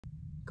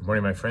Good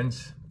morning, my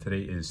friends.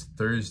 Today is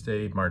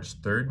Thursday,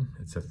 March 3rd.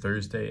 It's a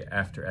Thursday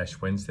after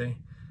Ash Wednesday.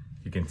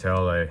 You can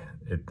tell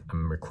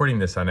I'm recording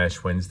this on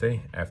Ash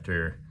Wednesday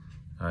after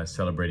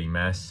celebrating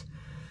Mass.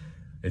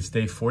 It's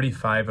day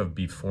 45 of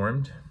Be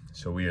Formed.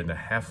 So we are in the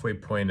halfway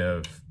point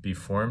of Be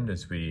Formed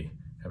as we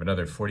have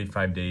another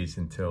 45 days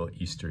until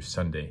Easter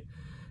Sunday.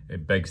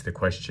 It begs the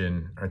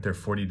question, aren't there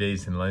 40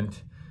 days in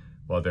Lent?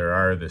 Well, there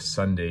are the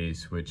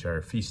Sundays, which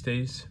are feast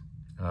days.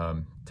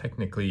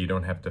 Technically, you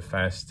don't have to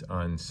fast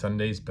on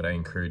Sundays, but I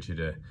encourage you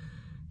to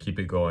keep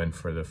it going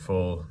for the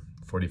full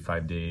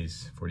 45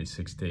 days,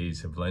 46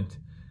 days of Lent,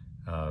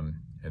 and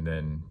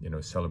then,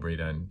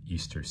 celebrate on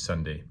Easter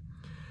Sunday.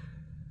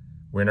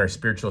 We're in our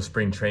spiritual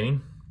spring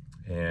training,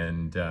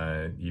 and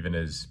even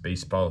as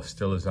baseball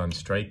still is on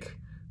strike,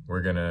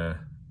 we're gonna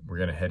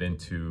head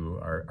into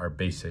our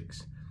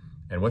basics.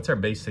 And what's our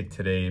basic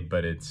today?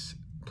 But it's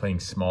playing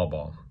small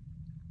ball.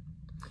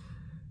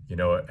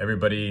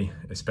 Everybody,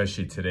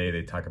 especially today,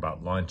 they talk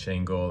about launch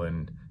angle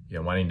and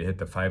wanting to hit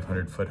the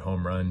 500-foot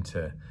home run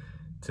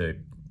to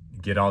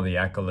get all the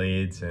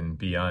accolades and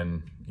be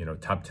on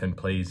top 10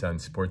 plays on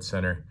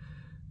SportsCenter.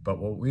 But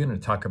what we're going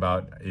to talk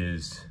about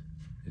is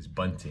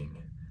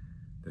bunting,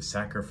 the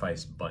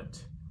sacrifice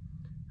bunt.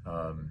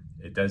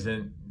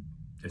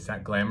 It's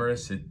not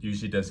glamorous. It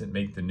usually doesn't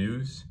make the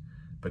news,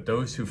 but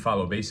those who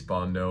follow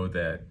baseball know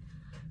that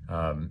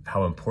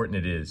how important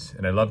it is.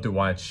 And I love to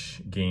watch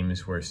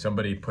games where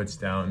somebody puts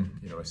down,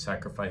 a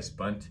sacrifice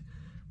bunt,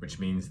 which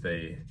means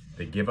they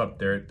give up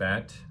their at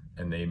bat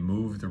and they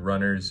move the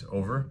runners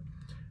over.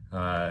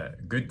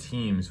 Good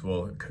teams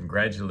will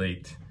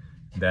congratulate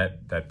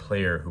that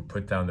player who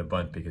put down the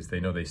bunt because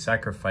they know they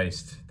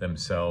sacrificed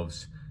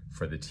themselves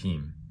for the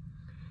team.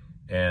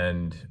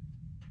 And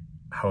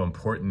how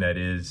important that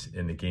is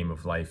in the game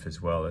of life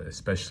as well,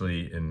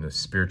 especially in the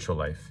spiritual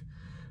life.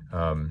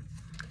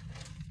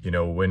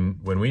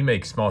 When we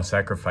make small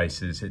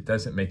sacrifices, it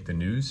doesn't make the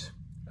news,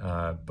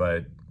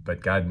 but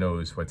God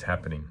knows what's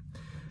happening.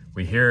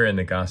 We hear in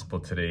the gospel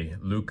today,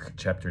 Luke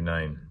chapter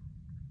 9,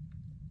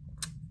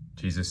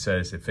 Jesus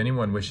says, "If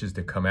anyone wishes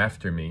to come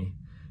after me,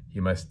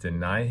 he must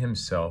deny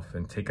himself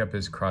and take up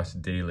his cross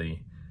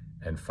daily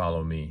and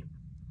follow me."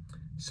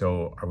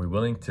 So are we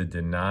willing to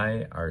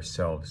deny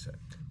ourselves?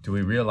 Do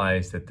we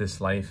realize that this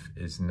life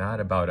is not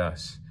about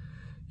us?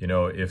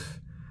 If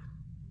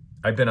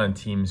I've been on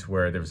teams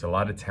where there was a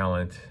lot of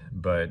talent,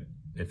 but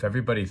if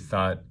everybody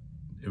thought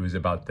it was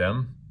about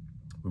them,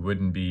 we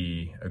wouldn't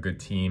be a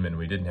good team and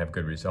we didn't have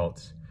good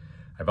results.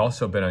 I've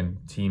also been on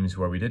teams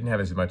where we didn't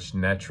have as much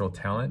natural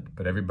talent,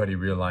 but everybody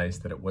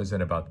realized that it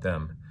wasn't about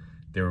them.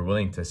 They were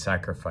willing to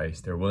sacrifice.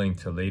 They're willing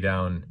to lay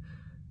down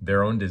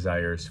their own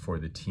desires for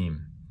the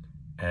team.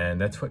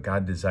 And that's what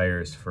God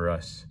desires for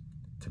us,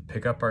 to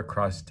pick up our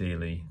cross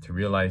daily, to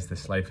realize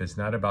this life is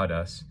not about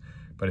us,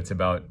 but it's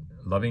about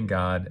loving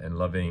God and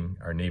loving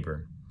our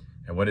neighbor.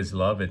 And what is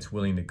love? It's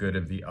willing the good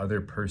of the other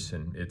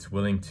person. It's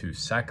willing to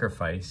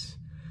sacrifice.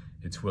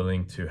 It's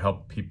willing to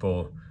help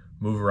people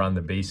move around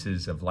the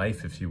bases of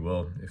life, if you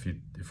will.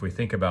 If we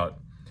think about,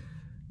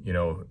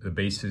 the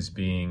bases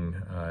being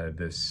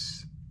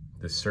this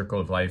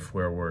circle of life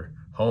where we're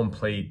home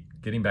plate,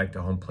 getting back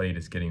to home plate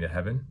is getting to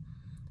heaven.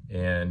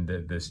 And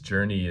this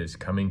journey is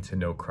coming to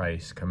know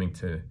Christ, coming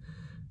to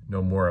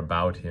know more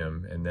about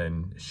him, and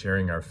then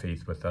sharing our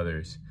faith with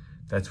others.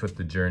 That's what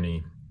the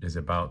journey is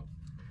about.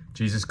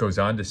 Jesus goes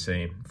on to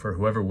say, "For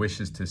whoever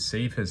wishes to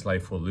save his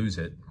life will lose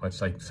it,"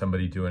 much like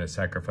somebody doing a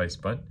sacrifice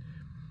bunt.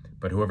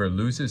 "But whoever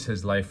loses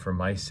his life for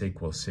my sake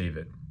will save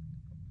it."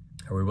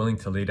 Are we willing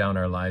to lay down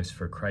our lives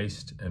for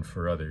Christ and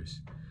for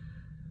others?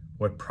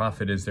 What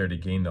profit is there to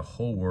gain the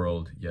whole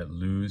world, yet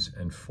lose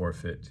and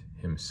forfeit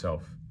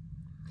himself?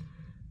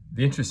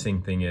 The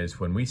interesting thing is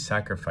when we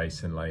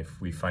sacrifice in life,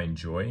 we find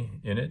joy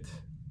in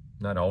it. It's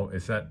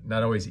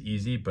not always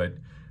easy, but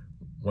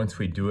once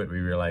we do it, we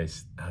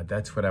realize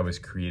that's what I was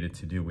created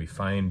to do. We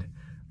find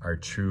our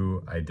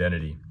true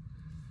identity.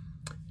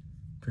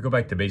 If we go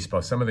back to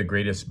baseball, some of the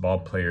greatest ball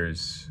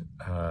players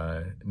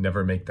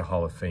never make the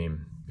Hall of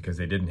Fame because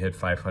they didn't hit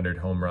 500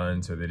 home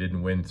runs or they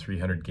didn't win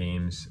 300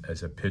 games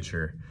as a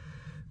pitcher.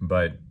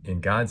 But in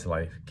God's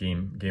life,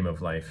 game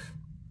of life,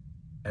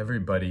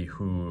 everybody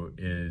who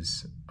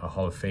is a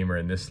Hall of Famer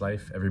in this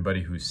life,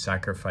 everybody who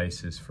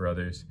sacrifices for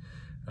others,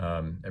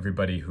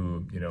 everybody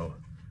who,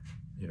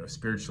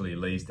 spiritually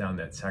lays down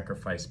that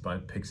sacrifice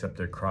bunt, picks up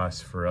their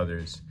cross for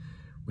others,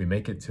 we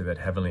make it to that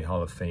heavenly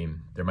Hall of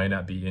Fame. There might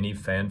not be any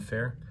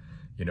fanfare.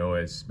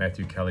 As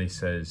Matthew Kelly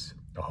says,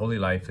 a holy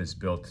life is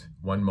built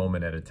one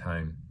moment at a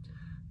time.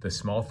 The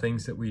small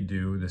things that we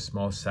do, the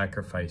small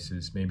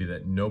sacrifices, maybe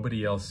that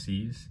nobody else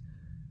sees,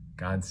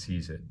 God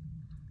sees it.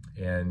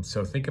 And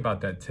so think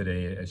about that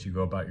today as you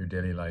go about your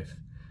daily life.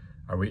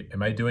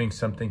 Am I doing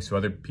something so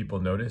other people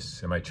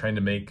notice? Am I trying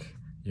to make,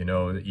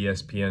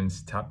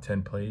 ESPN's top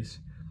 10 plays?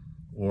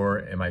 Or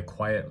am I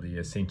quietly,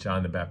 as St.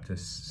 John the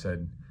Baptist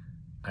said,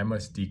 I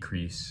must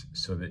decrease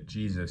so that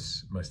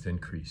Jesus must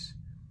increase?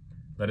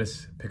 Let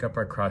us pick up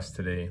our cross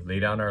today, lay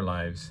down our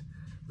lives,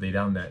 lay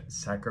down that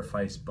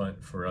sacrifice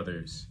bunt for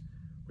others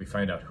we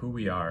find out who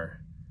we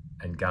are,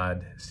 and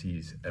God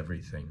sees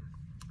everything.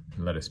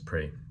 And let us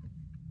pray.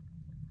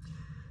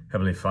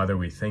 Heavenly Father,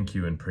 we thank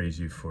you and praise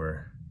you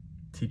for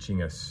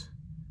teaching us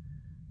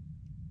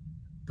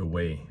the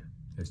way,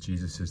 as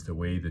Jesus is the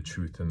way, the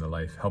truth, and the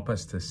life. Help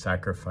us to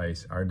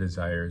sacrifice our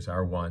desires,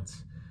 our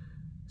wants,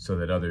 so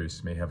that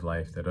others may have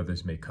life, that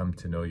others may come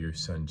to know your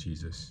Son,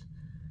 Jesus.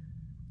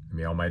 And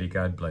may Almighty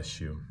God bless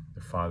you,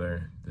 the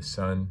Father, the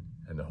Son,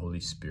 and the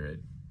Holy Spirit.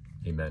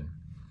 Amen.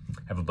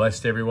 Have a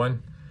blessed day,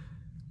 everyone.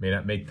 May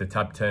not make the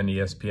top 10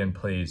 ESPN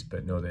plays,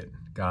 but know that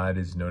God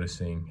is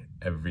noticing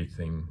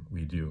everything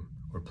we do.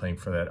 We're playing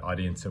for that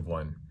audience of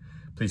one.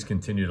 Please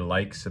continue to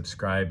like,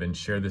 subscribe, and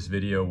share this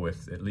video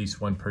with at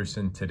least one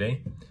person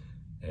today.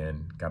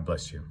 And God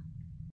bless you.